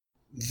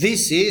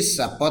This is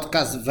a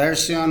podcast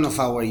version of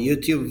our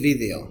YouTube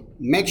video.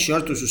 Make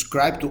sure to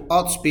subscribe to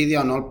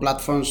Oddspedia on all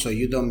platforms so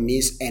you don't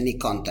miss any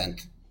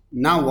content.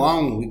 Now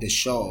on with the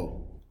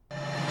show.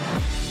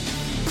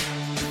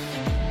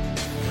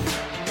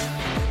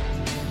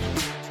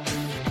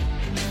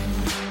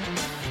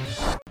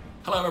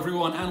 Hello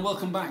everyone and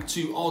welcome back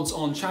to Odds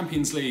on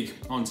Champions League.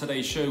 On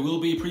today's show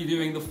we'll be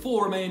previewing the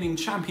 4 remaining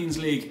Champions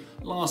League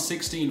last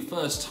 16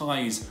 first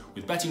ties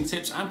with betting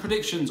tips and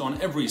predictions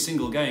on every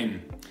single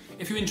game.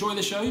 If you enjoy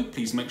the show,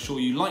 please make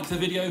sure you like the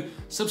video,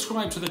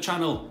 subscribe to the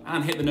channel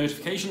and hit the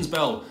notifications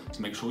bell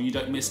to make sure you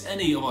don't miss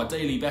any of our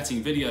daily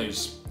betting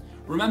videos.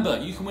 Remember,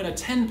 you can win a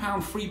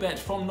 £10 free bet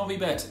from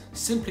Novibet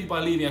simply by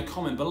leaving a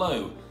comment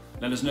below.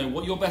 Let us know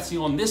what you're betting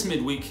on this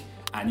midweek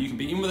and you can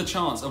be in with a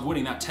chance of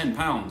winning that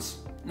 £10.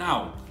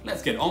 Now,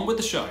 let's get on with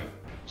the show.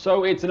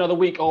 So it's another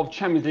week of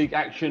Champions League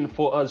action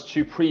for us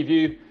to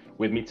preview.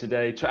 With me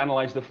today to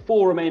analyse the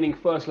 4 remaining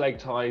first leg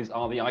ties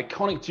are the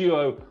iconic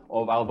duo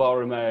of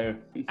Alvaro Romeo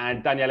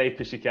and Daniele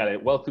Fisichella.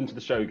 Welcome to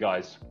the show,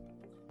 guys.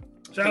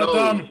 Ciao,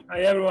 Tom. Hi,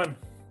 everyone.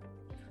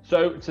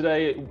 So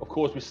today, of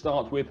course, we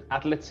start with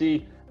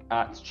Atleti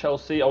at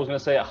Chelsea. I was going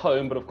to say at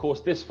home, but of course,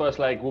 this first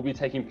leg will be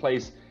taking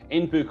place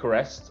in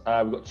Bucharest.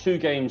 We've got 2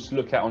 games to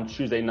look at on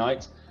Tuesday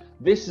night.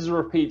 This is a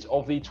repeat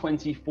of the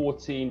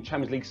 2014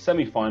 Champions League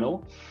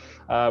semi-final.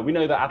 We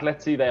know that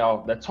Atleti,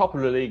 they're top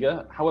of La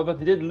Liga. However,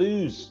 they did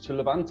lose to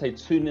Levante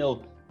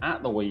 2-0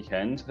 at the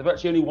weekend. They've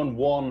actually only won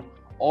 1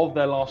 of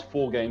their last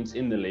 4 games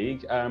in the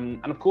league.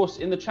 And of course,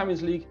 in the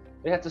Champions League,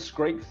 they had to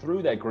scrape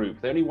through their group.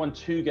 They only won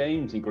 2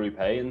 games in Group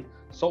A, and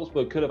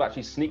Salzburg could have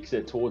actually sneaked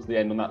it towards the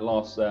end on that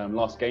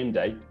last game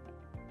day.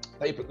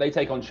 They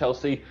take on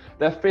Chelsea.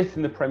 They're 5th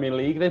in the Premier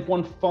League. They've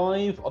won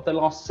 5 of their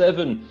last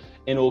 7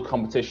 in all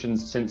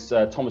competitions since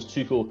Thomas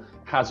Tuchel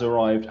has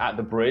arrived at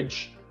the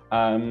Bridge.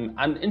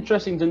 And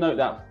interesting to note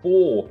that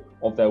 4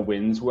 of their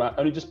wins were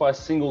only just by a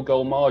single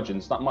goal margin.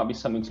 So that might be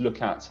something to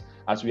look at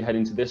as we head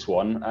into this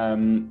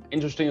one.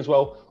 Interesting as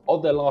well,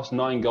 of their last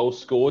 9 goals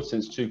scored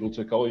since Tuchel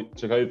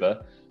took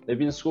over, they've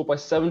been scored by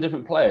 7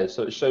 different players.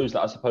 So it shows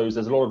that I suppose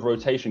there's a lot of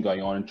rotation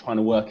going on and trying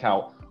to work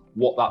out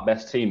what that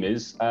best team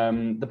is.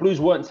 The Blues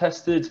weren't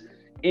tested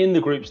in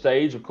the group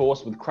stage, of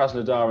course, with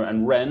Krasnodar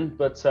and Rennes,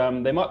 but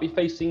they might be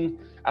facing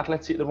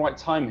Atleti at the right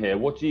time here.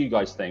 What do you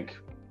guys think?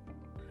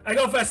 I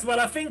go first.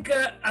 Well, I think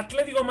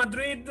Atletico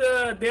Madrid,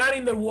 they are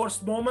in their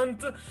worst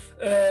moment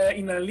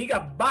in La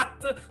Liga,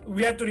 but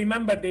we have to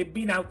remember they've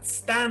been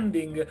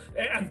outstanding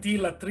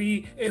until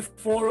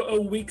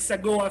 3-4 weeks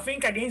ago. I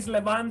think against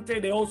Levante,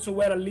 they also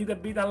were a little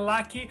bit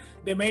unlucky.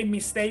 They made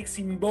mistakes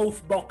in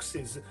both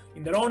boxes,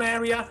 in their own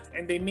area,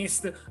 and they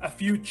missed a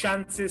few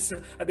chances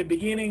at the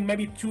beginning.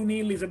 Maybe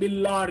 2-0 is a bit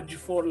large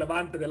for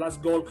Levante. The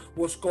last goal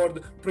was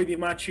scored pretty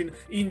much in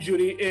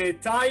injury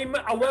time.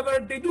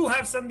 However, they do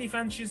have some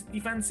defensive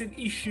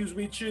issues,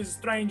 which is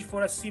strange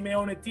for a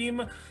Simeone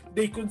team.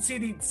 They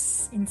conceded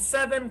in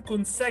 7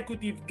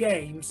 consecutive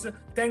games,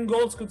 10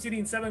 goals conceded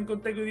in 7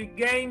 consecutive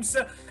games,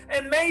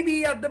 and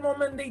maybe at the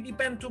moment they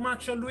depend too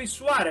much on Luis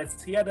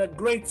Suarez. He had a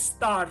great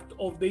start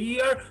of the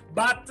year,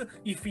 but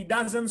if he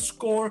doesn't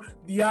score,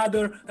 the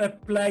other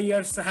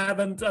players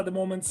haven't at the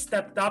moment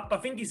stepped up. I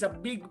think it's a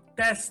big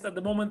test at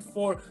the moment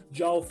for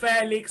João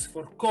Felix,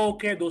 for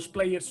Koke, those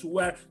players who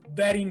were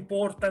very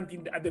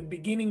important at the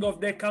beginning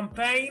of their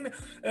campaign.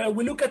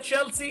 We look at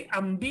Chelsea,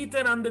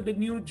 unbeaten under the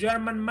new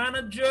German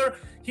manager.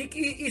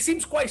 He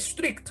seems quite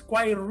strict,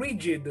 quite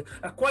rigid,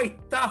 a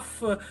quite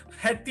tough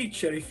head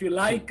teacher, if you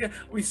like.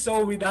 We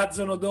saw with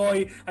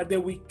Hudson-Odoi at the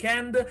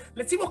weekend.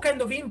 Let's see what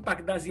kind of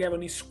impact does he have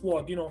on his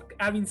squad. You know,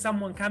 having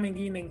someone coming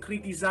in and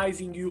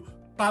criticizing you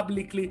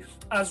publicly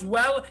as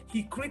well.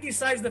 He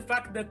criticized the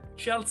fact that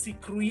Chelsea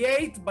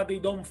create but they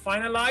don't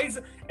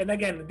finalize, and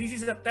again, this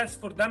is a test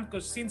for them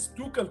because since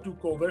Tuchel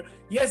took over,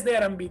 yes, they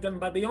are unbeaten,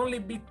 but they only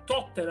beat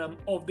Tottenham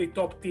of the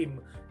top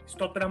team. Is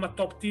Tottenham a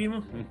top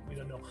team? We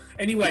don't know.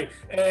 Anyway,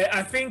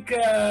 I think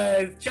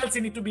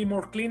Chelsea need to be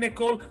more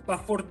clinical,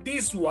 but for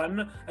this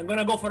one, I'm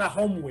gonna go for a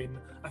home win.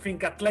 I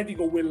think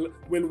Atletico will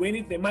win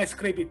it. They might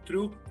scrape it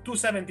through.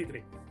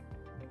 273.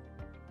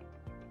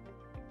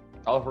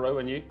 Alvaro,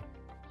 and you?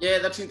 Yeah,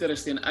 that's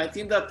interesting. I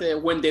think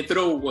that when the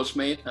draw was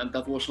made, and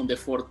that was on the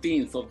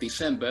 14th of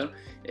December,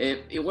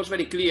 it was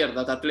very clear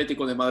that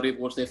Atletico de Madrid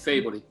was the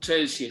favorite.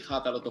 Chelsea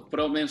had a lot of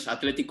problems,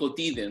 Atletico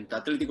didn't.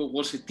 Atletico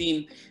was a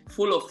team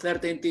full of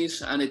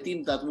certainties and a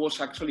team that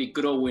was actually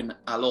growing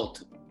a lot.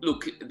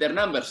 Look, their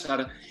numbers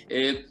are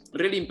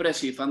really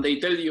impressive, and they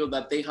tell you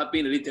that they have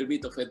been a little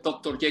bit of a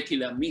Dr.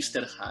 Jekyll and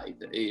Mr.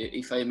 Hyde,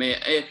 if I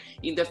may.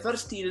 In the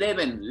first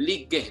 11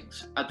 league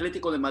games,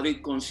 Atletico de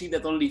Madrid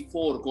conceded only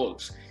 4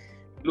 goals.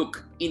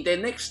 Look, in the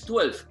next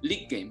 12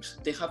 league games,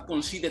 they have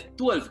conceded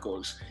 12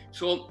 goals.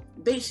 So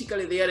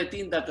basically, they are a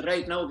team that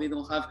right now they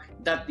don't have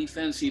that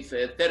defensive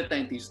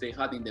certainties they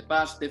had in the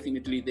past.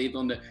 Definitely, they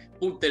don't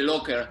put the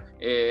locker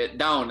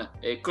down,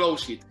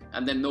 close it,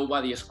 and then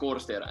nobody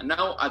scores there. And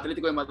now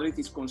Atletico de Madrid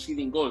is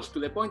conceding goals to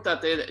the point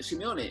that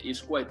Simeone is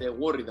quite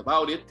worried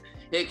about it.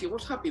 He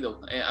was happy though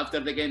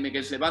after the game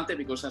against Levante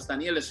because, as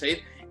Daniel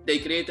said, they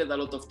created a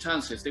lot of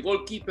chances. The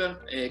goalkeeper,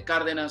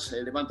 Cárdenas,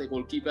 Levante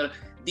goalkeeper,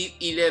 did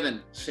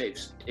 11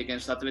 saves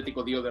against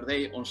Atletico the other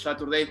day. On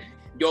Saturday,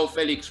 João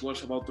Felix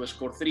was about to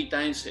score 3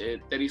 times.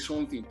 There is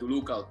something to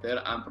look out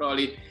there, and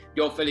probably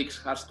João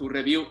Felix has to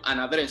review and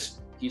address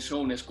his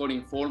own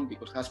scoring form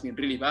because it has been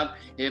really bad.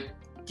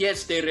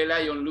 Yes, they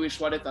rely on Luis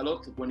Suarez a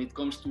lot when it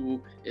comes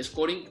to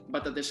scoring,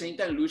 but at the same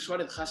time, Luis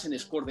Suarez hasn't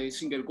scored a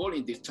single goal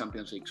in this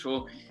Champions League.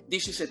 So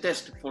this is a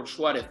test for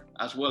Suarez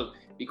as well,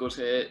 because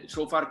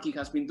so far he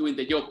has been doing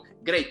the job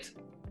great,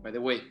 by the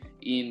way,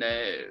 in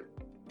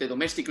the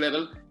domestic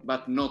level,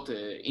 but not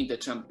in the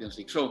Champions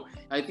League. So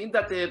I think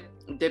that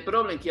the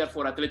problem here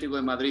for Atletico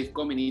de Madrid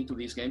coming into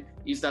this game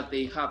is that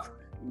they have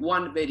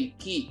one very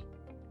key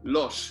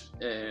loss,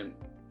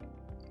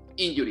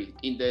 injury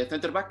in the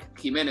centre back.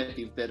 Jimenez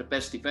is their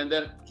best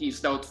defender.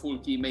 He's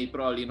doubtful. He may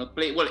probably not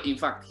play. Well, in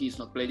fact, he's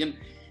not playing.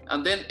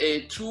 And then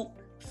 2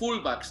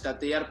 fullbacks that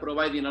they are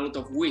providing a lot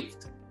of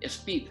width,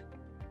 speed,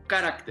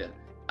 character,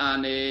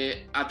 and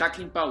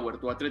attacking power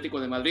to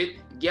Atletico de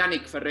Madrid.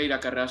 Yannick Ferreira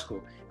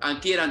Carrasco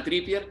and Kieran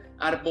Trippier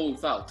are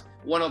both out.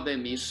 One of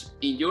them is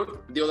injured.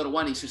 The other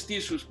one is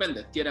still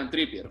suspended, Kieran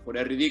Trippier, for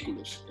a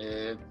ridiculous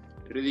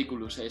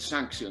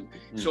sanction.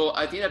 So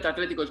I think that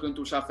Atletico is going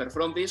to suffer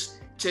from this.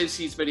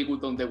 Chelsea is very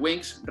good on the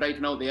wings. Right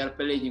now they are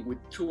playing with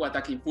 2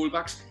 attacking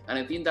fullbacks, and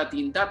I think that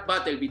in that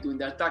battle between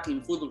the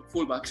attacking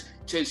fullbacks,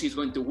 Chelsea is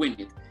going to win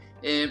it.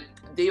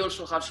 They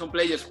also have some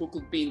players who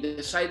could be in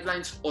the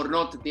sidelines or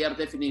not. They are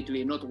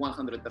definitely not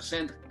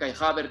 100%. Kai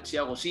Havertz,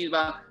 Thiago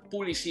Silva,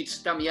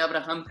 Pulisic, Tammy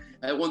Abraham.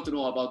 I want to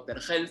know about their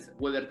health,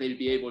 whether they'll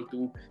be able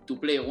to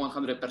play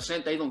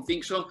 100%. I don't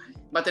think so.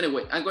 But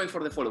anyway, I'm going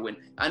for the following.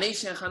 An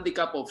Asian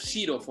handicap of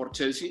 0 for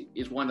Chelsea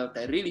is one that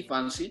I really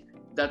fancy.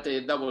 That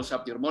doubles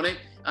up your money.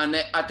 And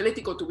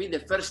Atletico to be the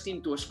first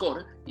team to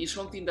score is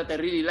something that I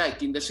really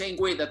like. In the same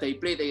way that they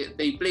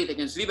played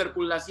against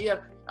Liverpool last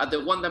year at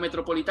the Wanda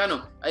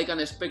Metropolitano, I can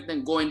expect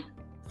them going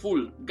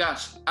full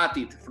gas at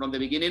it from the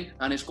beginning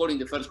and scoring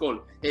the first goal.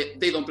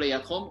 They don't play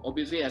at home,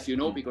 obviously, as you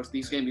know, because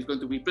this game is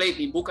going to be played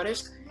in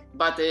Bucharest.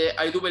 But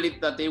I do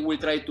believe that they will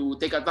try to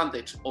take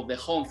advantage of the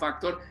home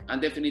factor and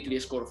definitely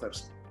score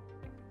first.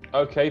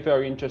 Okay,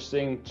 very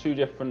interesting. 2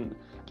 different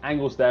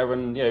angles there,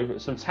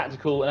 and some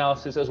tactical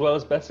analysis as well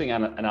as betting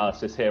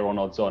analysis here on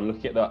Odds On.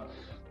 Looking at that,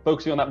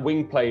 focusing on that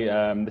wing play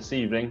this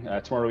evening,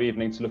 tomorrow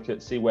evening,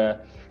 to see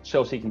where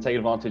Chelsea can take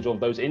advantage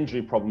of those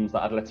injury problems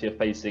that Atleti are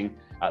facing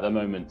at the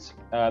moment.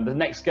 The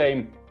next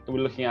game that we're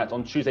looking at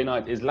on Tuesday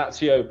night is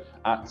Lazio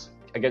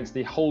against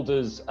the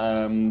holders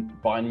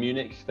Bayern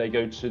Munich. They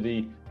go to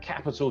the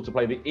capital to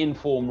play the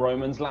in-form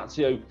Romans.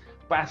 Lazio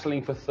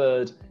battling for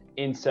 3rd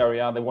in Serie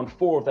A. They won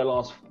 4 of their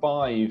last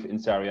 5 in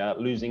Serie A,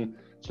 losing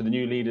to the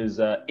new leaders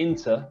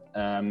Inter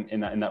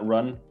in that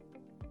run.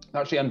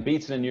 They're actually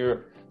unbeaten in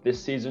Europe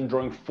this season,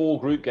 drawing 4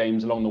 group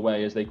games along the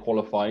way as they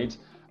qualified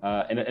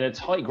in a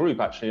tight group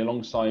actually,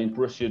 alongside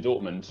Borussia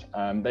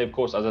Dortmund. They, of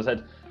course, as I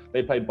said,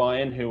 they play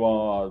Bayern, who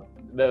are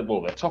they're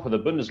top of the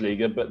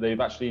Bundesliga, but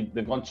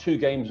they've gone 2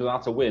 games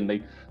without a win.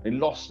 They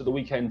lost at the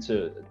weekend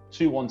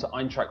 2-1 to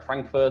Eintracht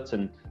Frankfurt,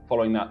 and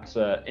following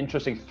that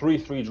interesting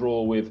 3-3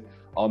 draw with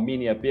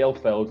Arminia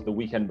Bielefeld the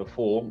weekend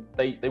before,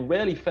 they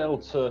rarely fail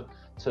to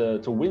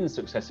win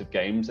successive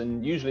games,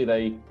 and usually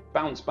they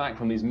bounce back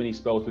from these mini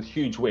spells with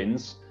huge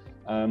wins.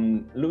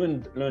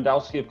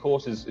 Lewandowski, of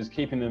course, is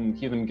keeping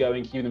them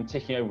going, keeping them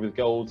ticking over with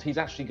goals. He's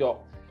actually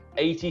got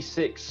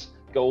 86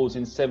 goals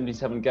in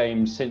 77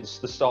 games since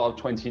the start of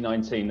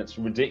 2019. That's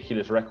a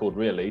ridiculous record,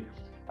 really.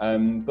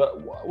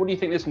 But what do you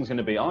think this one's going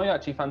to be? I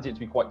actually fancy it to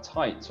be quite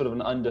tight, sort of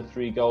an under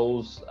 3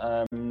 goals.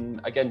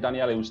 Again,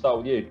 Daniele, we'll start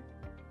with you.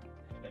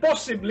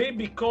 Possibly,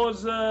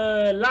 because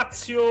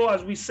Lazio,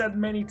 as we said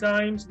many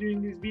times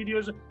during these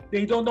videos,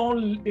 they don't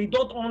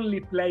only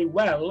play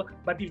well,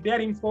 but if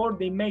they're in form,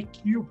 they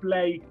make you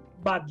play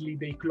badly.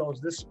 They close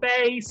the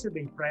space,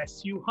 they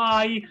press you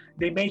high,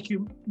 they make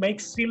you make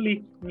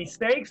silly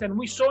mistakes. And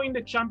we saw in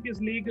the Champions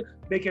League,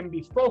 they can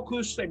be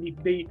focused, and if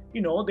they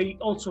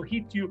also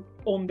hit you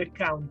on the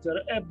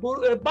counter.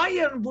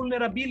 Bayern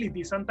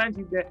vulnerability sometimes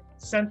in the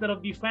center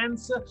of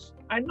defense.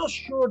 I'm not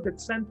sure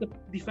that center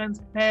defense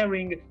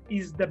pairing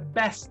is the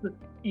best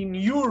in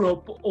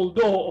Europe,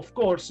 although of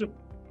course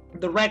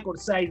the record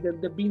says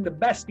that they've been the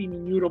best team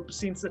in Europe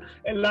since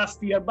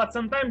last year. But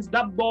sometimes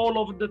that ball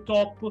over the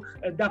top,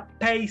 that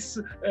pace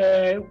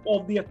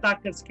of the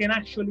attackers can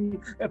actually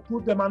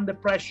put them under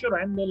pressure,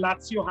 and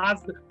Lazio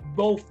has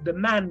both the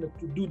man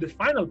to do the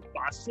final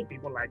pass,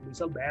 people like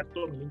Luis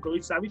Alberto,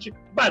 Milinkovic-Savic,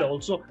 but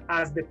also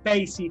has the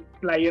pacey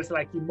players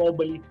like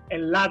Immobile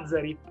and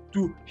Lazzari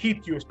to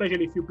hit you,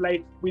 especially if you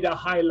play with a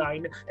high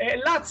line.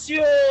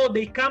 Lazio,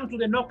 they come to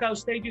the knockout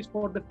stages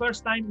for the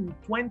first time in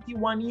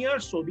 21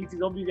 years, so this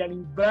is obviously a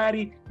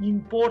very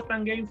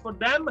important game for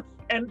them.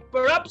 And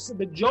perhaps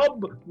the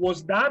job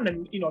was done,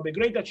 and the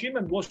great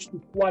achievement was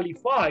to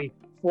qualify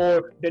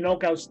for the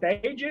knockout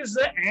stages,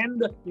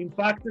 and in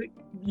fact,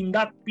 in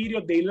that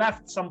period, they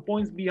left some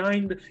points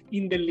behind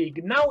in the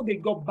league. Now they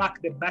got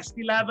back the best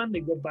 11, they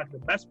got back the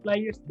best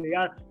players, they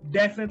are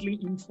definitely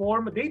in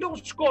form. They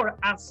don't score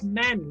as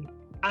many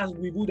as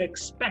we would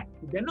expect.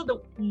 They're not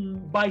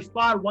by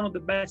far one of the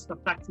best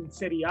attacks in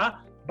Serie A,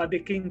 but they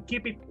can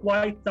keep it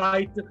quite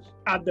tight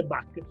at the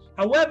back.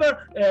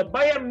 However,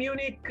 Bayern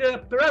Munich,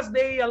 perhaps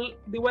they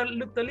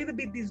looked a little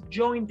bit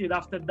disjointed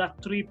after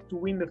that trip to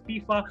win the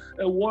FIFA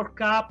World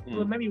Cup.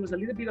 Maybe it was a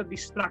little bit of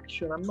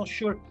distraction. I'm not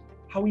sure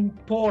how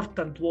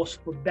important it was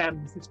for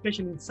them,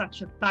 especially in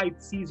such a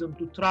tight season,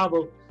 to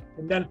travel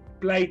and then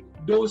play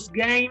those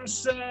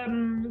games.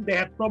 They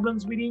had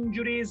problems with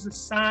injuries.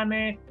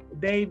 Sane,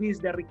 Davies,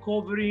 they're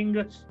recovering.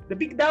 The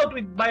big doubt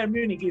with Bayern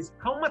Munich is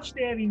how much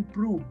they have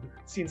improved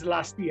since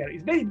last year.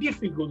 It's very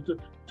difficult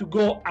to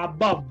go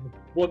above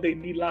what they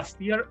did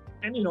last year,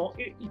 and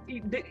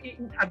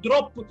a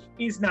drop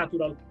is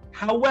natural.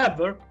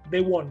 However,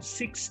 they won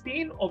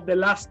 16 of the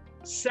last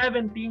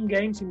 17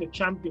 games in the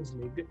Champions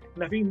League,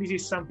 and I think this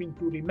is something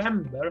to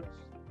remember.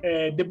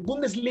 The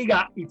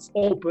Bundesliga is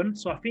open,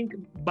 so I think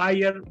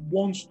Bayern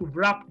wants to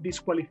wrap this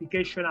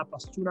qualification up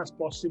as soon as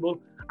possible.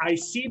 I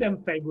see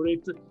them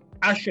favorite.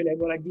 Actually, I'm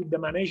going to give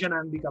them an Asian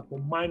handicap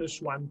of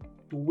 -1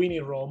 to win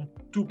in Rome,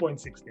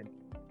 2.16.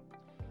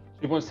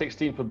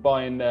 2.16 for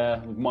Bayern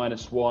there with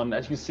 -1.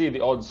 As you can see the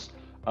odds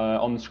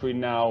on the screen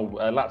now,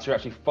 Lazio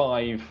actually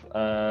 5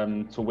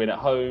 to win at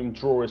home.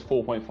 Draw is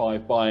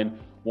 4.5, Bayern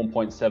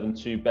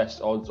 1.72.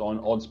 Best odds on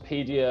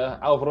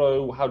Oddspedia.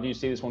 Alvaro, how do you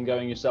see this one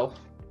going yourself?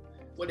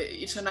 Well,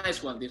 it's a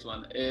nice one, this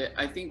one.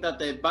 I think that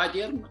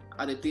Bayern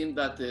are a team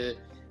that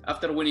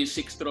after winning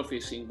 6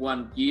 trophies in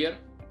 1 year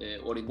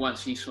or in 1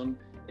 season,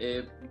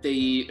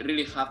 they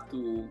really have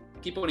to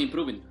keep on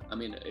improving. I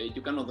mean,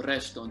 you cannot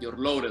rest on your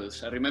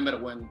laurels. I remember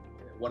when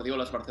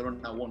Guardiola's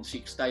Barcelona won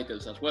 6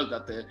 titles as well,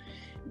 that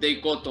they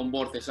got on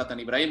board Zlatan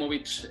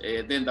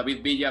Ibrahimovic, then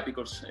David Villa,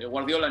 because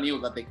Guardiola knew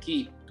that the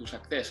key to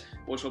success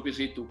was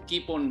obviously to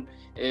keep on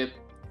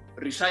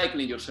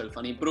recycling yourself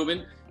and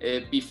improving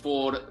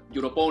before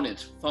your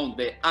opponents found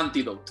the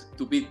antidote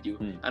to beat you.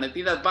 And I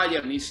think that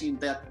Bayern is in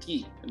that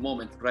key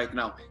moment right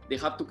now. They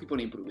have to keep on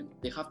improving.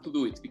 They have to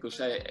do it, because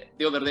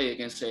the other day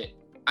against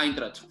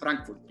Eintracht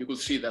Frankfurt, you could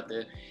see that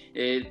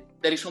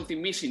there is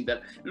something missing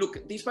there. Look,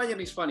 this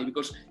Bayern is funny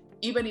because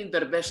even in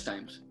their best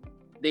times,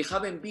 they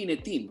haven't been a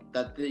team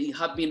that they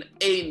have been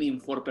aiming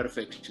for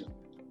perfection.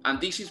 And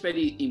this is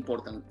very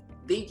important.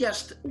 They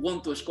just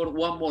want to score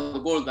 1 more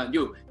goal than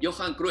you.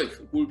 Johan Cruyff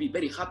will be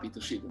very happy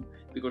to see them,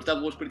 because that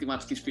was pretty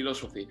much his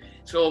philosophy.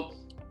 So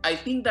I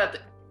think that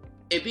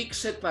a big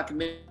setback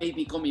may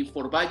be coming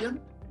for Bayern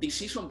this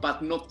season,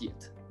 but not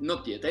yet.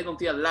 Not yet. I don't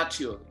think that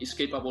Lazio is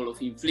capable of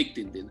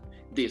inflicting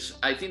this.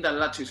 I think that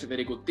Lazio is a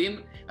very good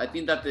team. I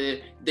think that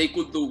they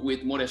could do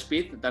with more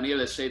speed.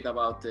 Daniele said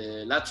about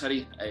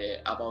Lazzari,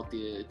 about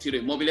Ciro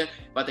Immobile,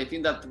 but I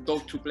think that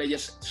those 2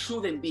 players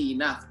shouldn't be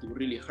enough to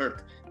really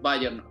hurt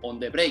Bayern on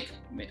the break.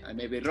 I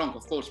may be wrong,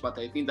 of course, but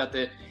I think that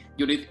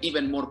you need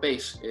even more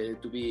pace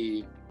to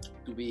be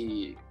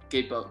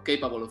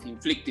capable of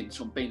inflicting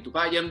some pain to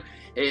Bayern.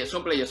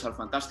 Some players are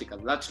fantastic at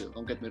Lazio,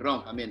 don't get me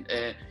wrong. I mean,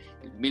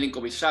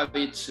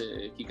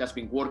 Milinkovic-Savic, he has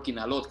been working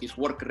a lot. His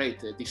work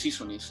rate this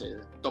season is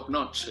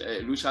top-notch.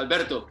 Luis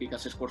Alberto, he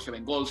has scored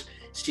 7 goals,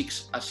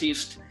 6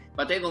 assists.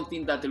 But I don't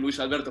think that Luis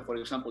Alberto, for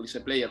example, is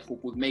a player who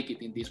could make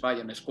it in this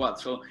Bayern squad.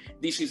 So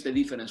this is the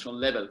difference on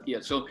level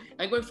here. So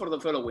I'm going for the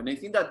following. I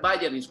think that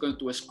Bayern is going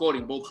to score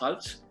in both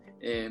halves.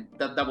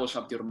 That doubles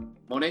up your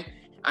money.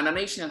 And an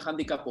Asian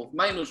handicap of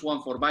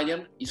 -1 for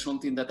Bayern is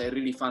something that I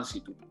really fancy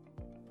too.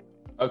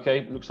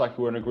 Okay, looks like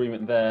we're in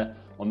agreement there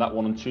on that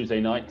one on Tuesday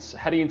nights.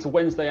 Heading into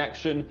Wednesday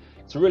action,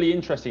 it's a really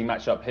interesting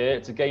matchup here.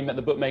 It's a game that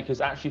the bookmakers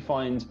actually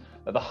find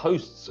that the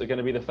hosts are going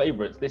to be the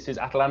favourites. This is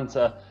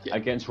Atalanta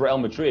against Real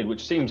Madrid,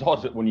 which seems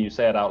odd when you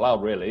say it out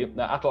loud, really.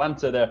 Now,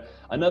 Atalanta, they're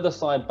another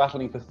side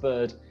battling for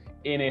 3rd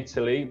in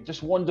Italy.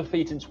 Just 1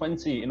 defeat in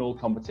 20 in all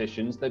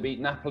competitions. They beat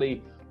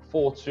Napoli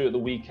 4-2 at the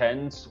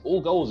weekend. All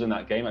goals in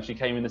that game actually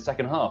came in the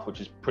second half, which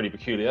is pretty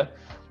peculiar.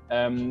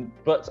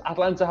 But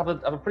Atalanta have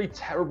a pretty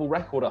terrible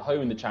record at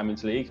home in the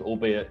Champions League,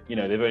 albeit,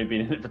 they've only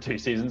been in it for 2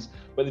 seasons,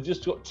 but they've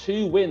just got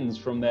 2 wins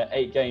from their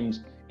 8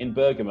 games in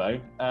Bergamo.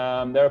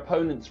 Their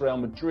opponents, Real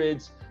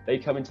Madrid, they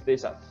come into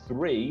this at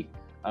 3.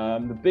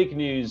 The big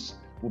news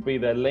will be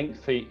their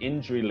lengthy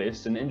injury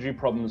list and injury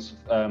problems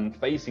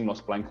facing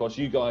Los Blancos.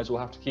 You guys will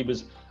have to keep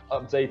us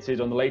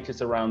updated on the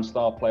latest around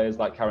star players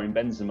like Karim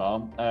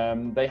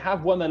Benzema. They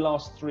have won their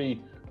last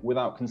 3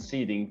 without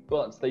conceding,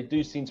 but they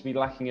do seem to be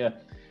lacking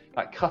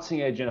that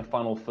cutting edge in a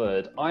final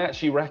third. I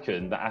actually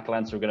reckon that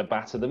Atalanta are going to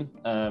batter them.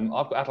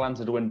 I've got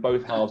Atalanta to win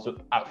both halves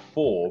at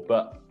 4,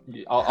 but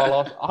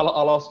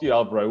I'll ask you,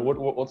 Alvaro,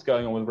 what's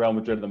going on with Real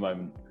Madrid at the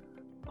moment?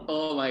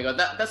 Oh my God,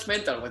 that's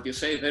mental what you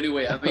say.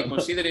 Anyway, I mean,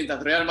 considering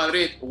that Real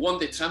Madrid won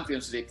the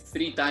Champions League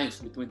 3 times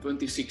between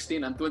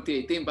 2016 and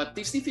 2018, but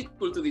it's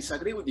difficult to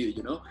disagree with you,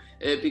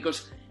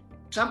 because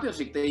Champions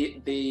League,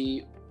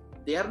 they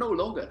they are no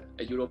longer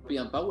a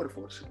European power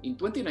force. In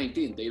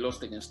 2019, they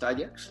lost against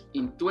Ajax.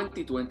 In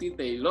 2020,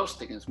 they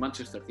lost against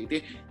Manchester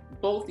City,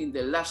 both in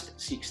the last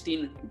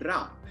 16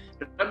 round.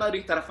 Real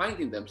Madrid are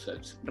finding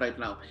themselves right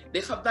now. They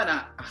have done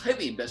a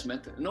heavy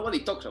investment. Nobody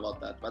talks about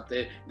that, but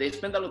they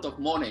spent a lot of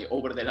money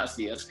over the last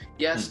years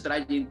just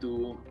trying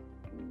to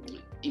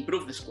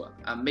improve the squad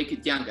and make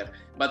it younger.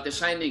 But the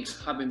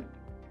signings haven't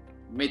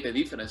made a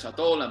difference at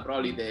all, and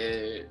probably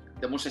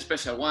the most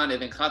special one,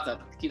 Eden Hazard,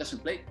 he doesn't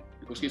play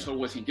because he's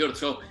always injured.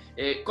 So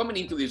coming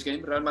into this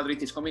game, Real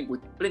Madrid is coming with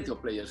plenty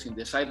of players in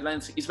the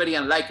sidelines. It's very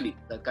unlikely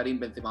that Karim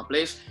Benzema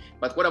plays,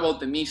 but what about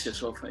the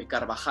misses of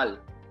Carvajal,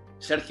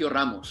 Sergio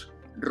Ramos,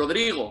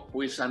 Rodrigo,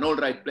 who is an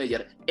all-right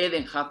player,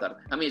 Eden Hazard?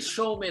 I mean,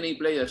 so many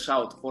players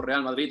out for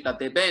Real Madrid that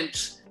the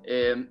bench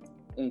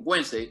on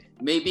Wednesday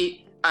may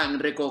be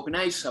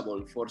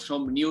unrecognizable for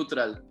some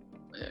neutral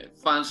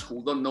fans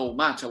who don't know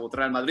much about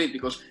Real Madrid,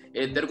 because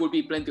there will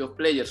be plenty of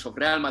players of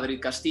Real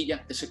Madrid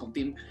Castilla, the second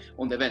team,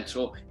 on the bench.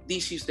 So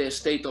this is the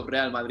state of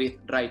Real Madrid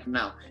right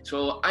now.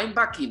 So I'm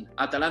backing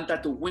Atalanta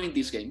to win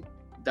this game.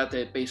 That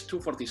pays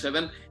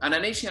 247, and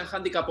an Asian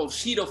handicap of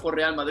 0 for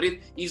Real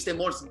Madrid is the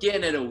most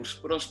generous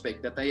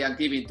prospect that I am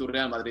giving to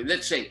Real Madrid.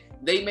 Let's say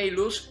they may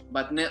lose,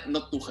 but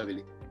not too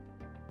heavily.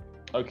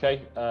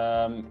 Okay,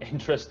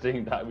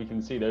 interesting that we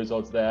can see those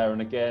odds there.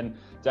 And again,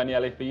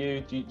 Daniele, for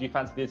you, do you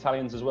fancy the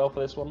Italians as well for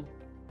this one?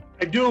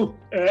 I do,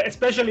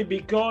 especially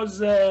because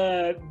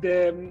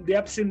the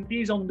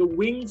absentees on the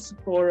wings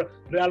for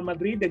Real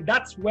Madrid,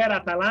 that's where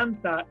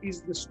Atalanta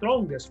is the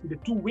strongest, with the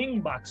two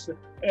wing backs.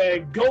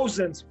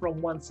 Gosens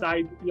from one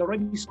side, he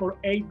already scored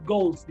 8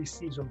 goals this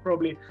season,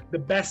 probably the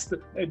best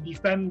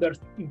defender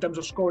in terms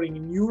of scoring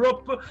in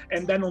Europe.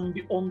 And then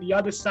on the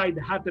other side,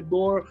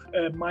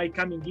 Hateboer might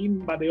coming in,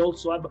 but they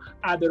also have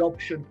other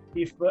options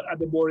if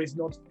Hateboer is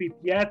not fit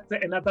yet.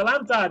 And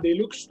Atalanta, they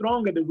look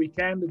strong at the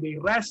weekend. They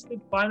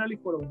rested finally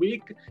for a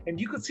week,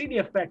 and you could see the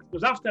effect,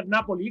 because after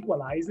Napoli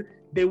equalized,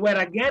 they were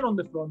again on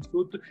the front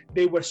foot.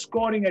 They were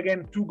scoring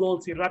again 2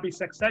 goals in rapid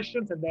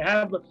succession, and they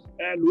have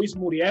Luis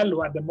Muriel,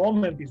 who at the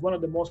moment is one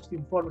of the most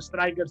informed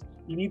strikers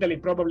in Italy,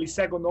 probably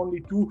second only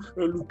to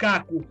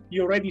Lukaku. He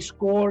already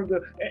scored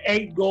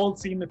 8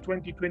 goals in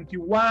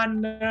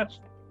 2021.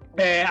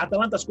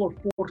 Atalanta scored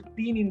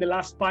 14 in the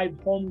last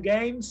 5 home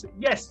games.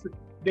 Yes,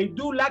 they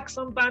do lack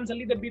sometimes a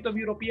little bit of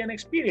European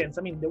experience.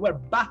 I mean, they were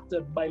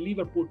battered by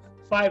Liverpool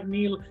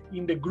 5-0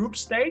 in the group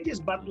stages,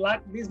 but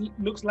this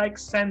looks like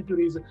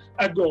centuries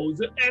ago.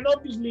 And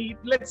obviously,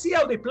 let's see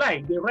how they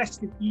play. They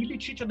rested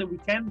Ilicic on the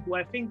weekend, who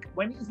I think,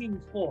 when he's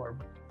in form,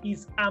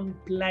 is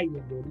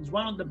unplayable. He's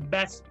one of the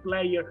best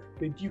players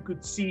that you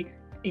could see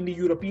in the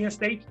European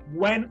stage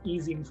when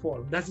he's in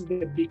form. That is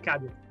the big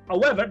caveat.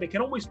 However, they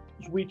can always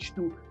switch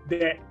to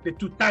the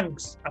 2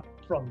 tanks up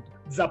front,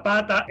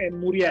 Zapata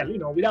and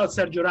Muriel. Without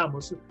Sergio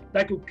Ramos,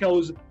 that could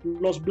cause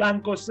Los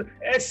Blancos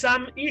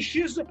some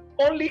issues.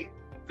 Only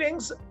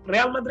things,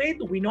 Real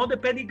Madrid, we know the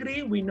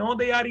pedigree, we know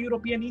they are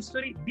European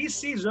history. This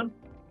season,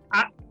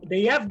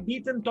 they have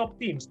beaten top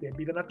teams. They've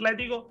beaten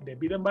Atletico, they've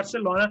beaten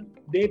Barcelona,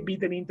 they've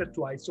beaten Inter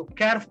twice. So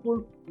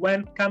careful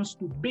when it comes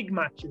to big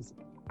matches.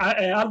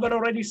 Alvaro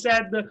already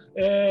said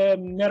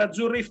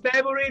Nerazzurri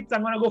favorites.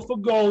 I'm going to go for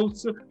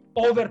goals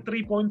over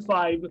 3.5,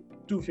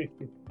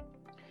 250.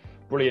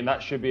 Brilliant.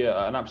 That should be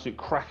an absolute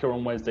cracker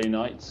on Wednesday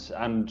night.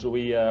 And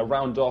we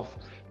round off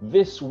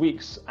this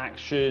week's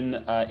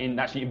action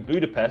in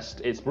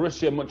Budapest. It's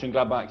Borussia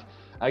Mönchengladbach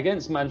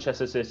against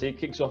Manchester City.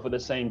 Kicks off at the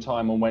same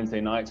time on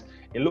Wednesday night.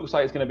 It looks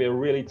like it's going to be a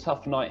really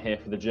tough night here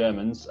for the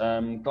Germans.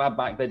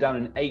 Gladbach, they're down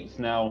in 8th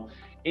now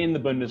in the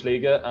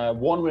Bundesliga.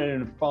 1 win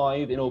in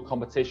 5 in all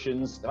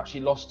competitions. They've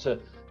actually lost to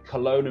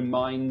Cologne and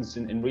Mainz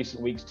in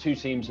recent weeks, 2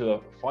 teams who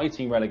are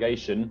fighting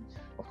relegation.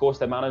 Of course,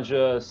 their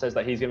manager says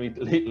that he's going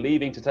to be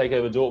leaving to take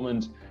over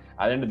Dortmund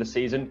at the end of the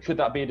season. Could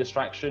that be a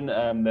distraction?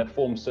 Their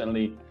form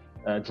certainly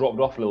dropped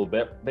off a little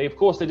bit. They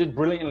did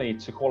brilliantly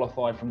to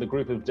qualify from the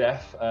group of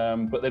death,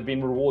 but they've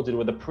been rewarded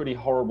with a pretty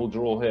horrible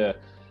draw here,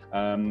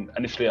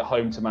 initially at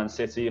home to Man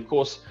City. Of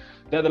course,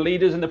 they're the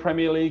leaders in the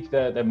Premier League.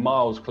 They're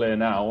miles clear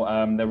now.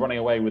 They're running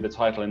away with the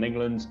title in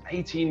England.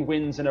 18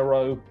 wins in a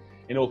row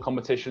in all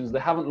competitions. They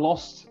haven't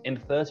lost in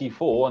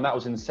 34, and that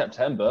was in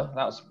September.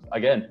 That was,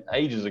 again,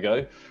 ages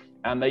ago.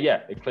 And they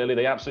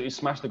absolutely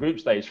smashed the group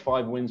stage.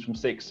 5 wins from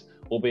 6,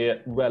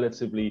 albeit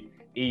relatively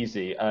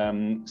easy.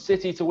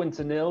 City to win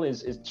to 0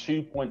 is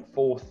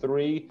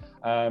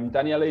 2.43.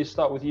 Daniele,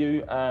 start with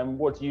you.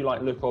 What do you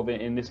look of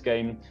in this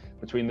game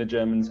between the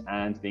Germans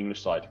and the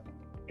English side?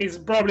 It's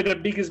probably the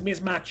biggest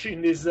mismatch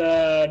in this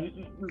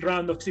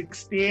round of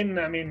 16.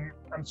 I mean,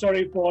 I'm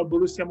sorry for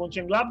Borussia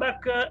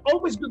Mönchengladbach.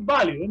 Always good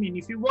value. I mean,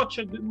 if you watch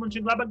a good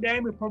Mönchengladbach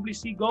game, you probably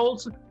see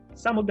goals.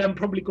 Some of them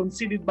probably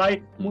conceded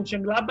by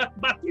Mönchengladbach,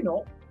 but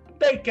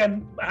they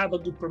can have a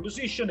good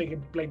proposition, they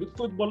can play good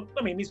football.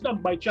 I mean, it's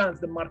not by chance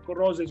that Marco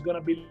Rose is going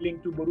to be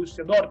linked to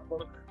Borussia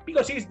Dortmund,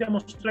 because he's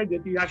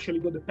demonstrated that he actually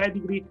got the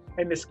pedigree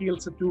and the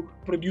skills to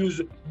produce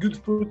good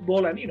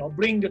football and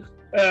bring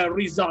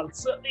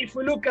results. If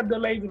we look at the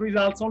late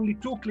results, only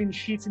 2 clean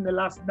sheets in the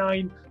last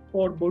 9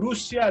 for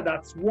Borussia.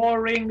 That's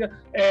worrying.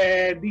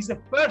 This is the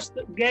first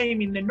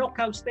game in the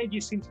knockout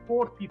stages since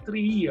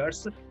 43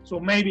 years. So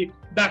maybe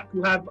that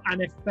could have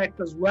an effect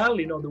as well.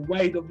 You know, the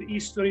weight of the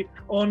history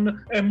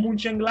on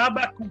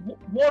Mönchengladbach, who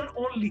won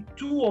only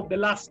 2 of the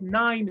last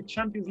 9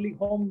 Champions League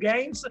home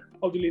games.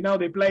 Obviously now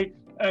they play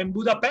in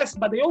Budapest,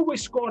 but they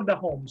always scored at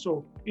home.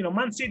 So, you know,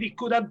 Man City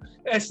could have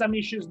some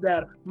issues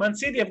there. Man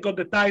City have got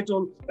the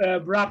title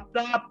wrapped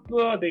up.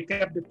 They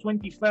kept the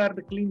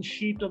 23rd clean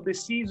sheet of the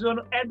season.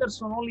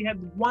 Ederson only had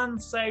 1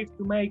 save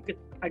to make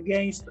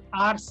against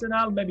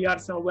Arsenal. Maybe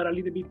Arsenal were a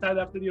little bit tired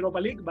after the Europa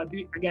League, but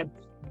again,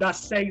 that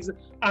says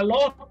a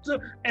lot.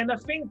 And I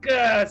think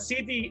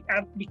City,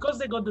 because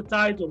they got the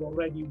title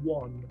already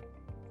won,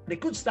 they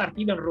could start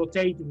even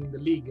rotating in the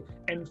league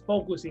and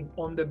focusing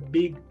on the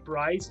big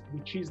prize,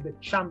 which is the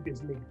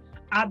Champions League.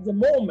 At the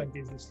moment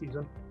in the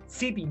season,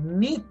 City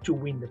need to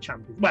win the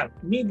Champions League. Well,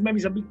 need maybe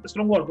is a bit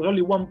strong word because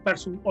only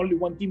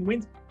one team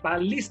wins, but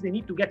at least they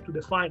need to get to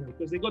the final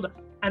because they got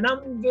an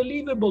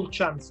unbelievable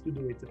chance to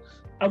do it.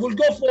 I will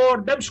go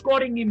for them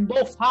scoring in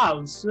both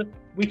halves,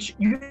 which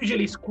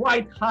usually is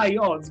quite high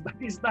odds, but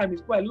this time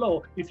is quite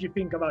low if you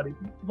think about it.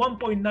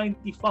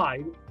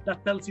 1.95,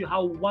 that tells you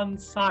how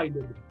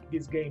one-sided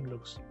this game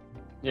looks.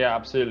 Yeah,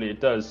 absolutely, it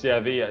does. Yeah,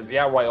 the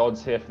outright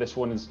odds here for this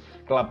one is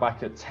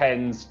Gladbach at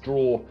 10s,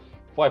 draw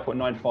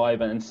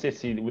 5.95, and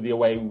City with the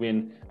away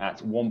win at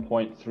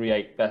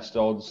 1.38 best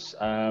odds.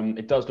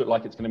 It does look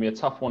like it's going to be a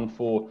tough one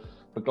for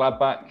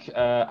Gladbach.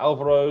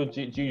 Alvaro,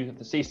 do you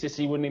see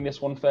City winning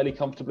this one fairly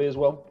comfortably as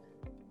well?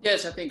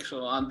 Yes, I think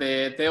so. And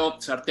the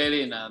odds are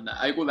telling, and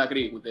I would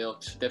agree with the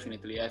odds,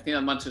 definitely. I think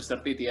that Manchester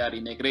City are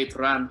in a great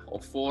run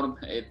of form.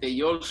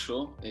 They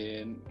also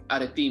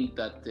are a team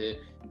that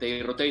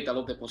they rotate a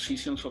lot of the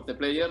positions of the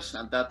players,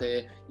 and that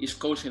is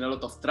causing a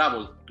lot of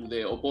trouble to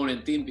the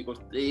opponent team because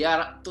they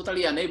are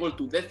totally unable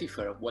to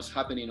decipher what's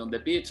happening on the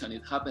pitch, and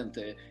it happened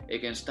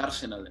against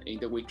Arsenal in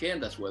the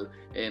weekend as well.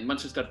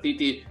 Manchester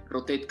City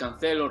rotate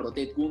Cancelo,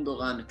 rotate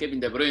Gundogan, Kevin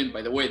De Bruyne.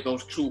 By the way,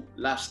 those 2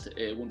 last,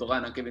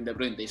 Gundogan and Kevin De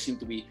Bruyne, they seem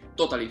to be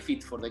totally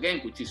fit for the game,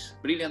 which is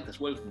brilliant as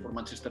well for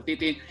Manchester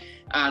City.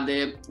 And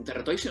the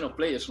rotation of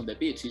players on the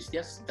pitch is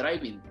just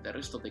driving the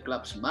rest of the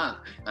clubs mad.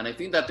 And I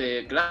think that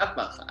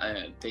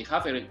Gladbach, they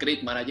have a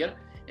great manager.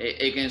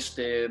 Against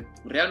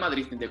Real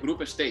Madrid in the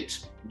group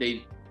stage,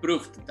 they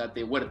proved that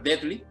they were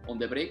deadly on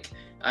the break,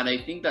 and I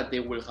think that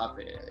they will have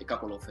a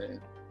couple of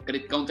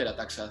great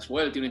counter-attacks as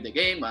well during the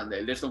game. And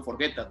let's don't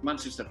forget that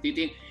Manchester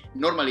City,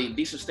 normally in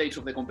this stage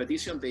of the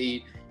competition,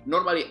 they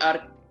normally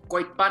are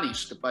quite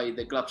punished by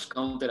the club's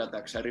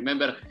counter-attacks. I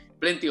remember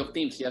plenty of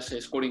teams just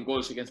scoring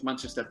goals against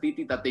Manchester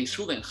City that they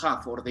shouldn't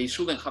have, or they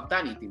shouldn't have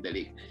done it in the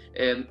league.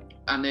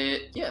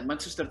 Yeah,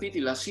 Manchester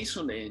City last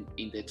season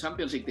in the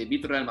Champions League, they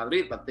beat Real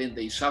Madrid, but then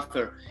they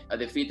suffered a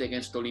defeat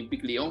against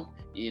Olympique Lyon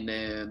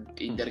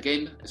in their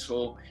game.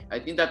 So I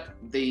think that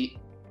they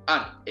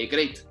are a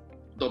great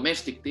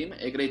domestic team,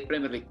 a great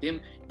Premier League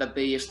team, that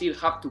they still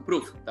have to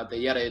prove that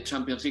they are a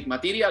Champions League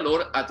material,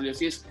 or at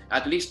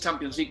least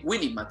Champions League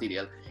winning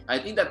material. I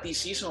think that this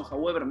season,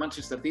 however,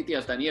 Manchester City,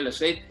 as Daniele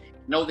said,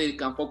 now they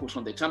can focus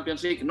on the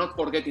Champions League, not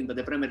forgetting that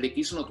the Premier League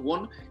is not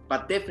won,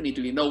 but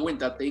definitely knowing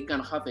that they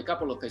can have a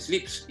couple of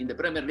slips in the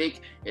Premier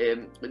League.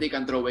 They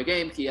can draw a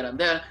game here and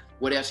there,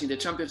 whereas in the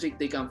Champions League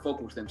they can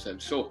focus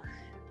themselves. So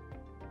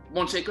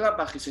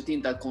Mönchengladbach is a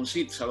team that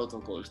concedes a lot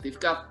of goals. They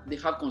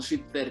have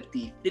conceded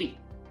 33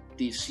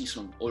 this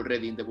season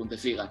already in the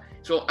Bundesliga.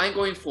 So I'm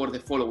going for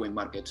the following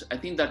markets. I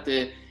think that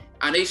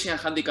an Asian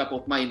handicap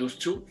of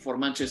 -2 for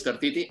Manchester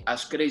City,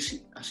 as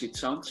crazy as it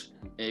sounds,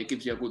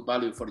 gives you a good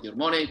value for your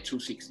money,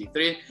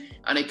 263.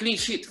 And a clean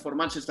sheet for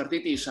Manchester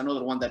City is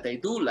another one that I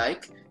do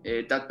like,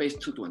 that pays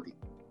 220.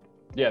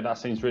 Yeah, that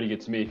seems really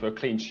good to me for a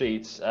clean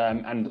sheet.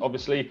 And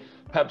obviously,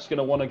 Pep's going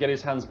to want to get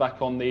his hands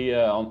back on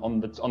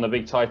the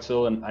big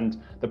title,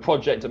 and the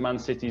project at Man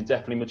City is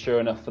definitely mature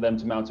enough for them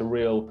to mount a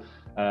real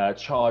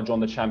charge on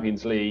the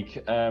Champions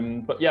League.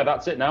 But yeah,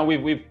 that's it now.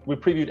 We've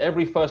previewed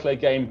every first leg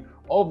game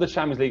of the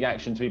Champions League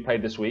action to be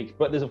played this week.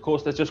 But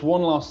there's just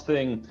one last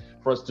thing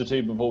for us to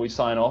do before we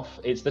sign off.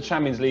 It's the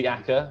Champions League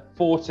ACCA,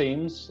 4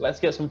 teams. Let's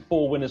get some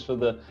 4 winners for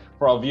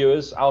our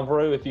viewers.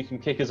 Alvaro, if you can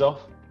kick us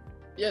off.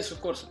 Yes,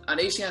 of course. An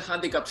Asian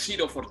handicap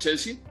 0 for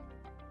Chelsea.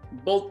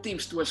 Both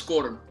teams to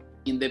score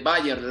in the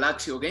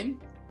Bayern-Lazio game.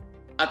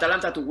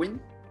 Atalanta to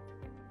win.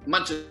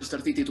 Manchester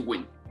City to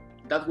win.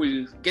 That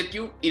will get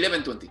you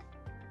 11.20.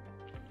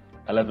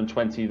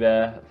 11.20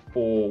 there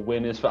for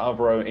winners for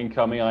Alvaro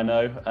incoming, I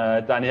know.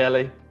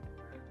 Daniele?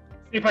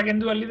 If I can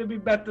do a little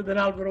bit better than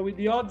Alvaro with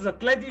the odds,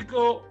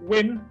 Atletico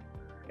win,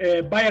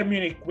 Bayern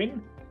Munich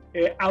win,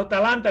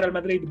 Atalanta, Real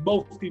Madrid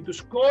both team to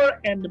score,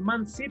 and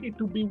Man City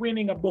to be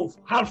winning at both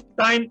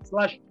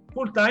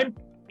half-time/full time.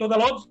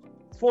 Total odds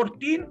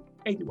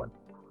 14.81.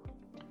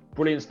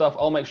 Brilliant stuff.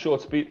 I'll make sure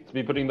to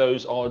be putting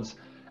those odds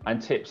and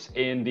tips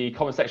in the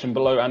comment section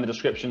below and the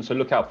description, so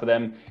look out for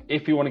them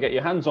if you want to get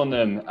your hands on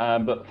them.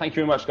 But thank you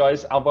very much,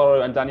 guys.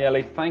 Alvaro and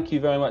Daniele, thank you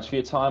very much for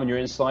your time and your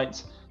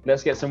insights.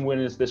 Let's get some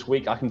winners this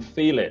week. I can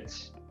feel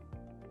it.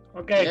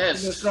 Okay,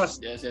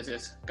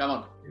 Yes. Come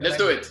on, let's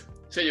do it.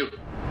 See you.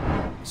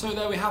 So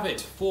there we have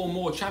it, 4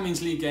 more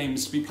Champions League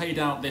games to be played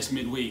out this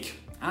midweek.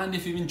 And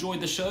if you've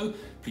enjoyed the show,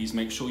 please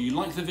make sure you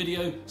like the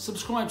video,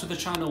 subscribe to the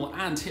channel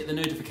and hit the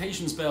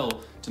notifications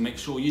bell to make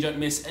sure you don't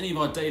miss any of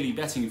our daily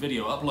betting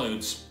video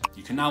uploads.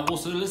 You can now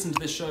also listen to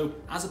this show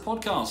as a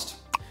podcast.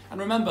 And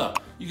remember,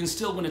 you can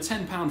still win a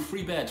 £10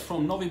 free bet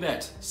from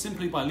Novibet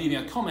simply by leaving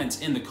a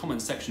comment in the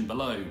comment section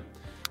below.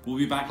 We'll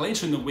be back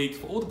later in the week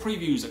for all the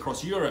previews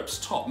across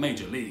Europe's top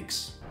major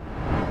leagues.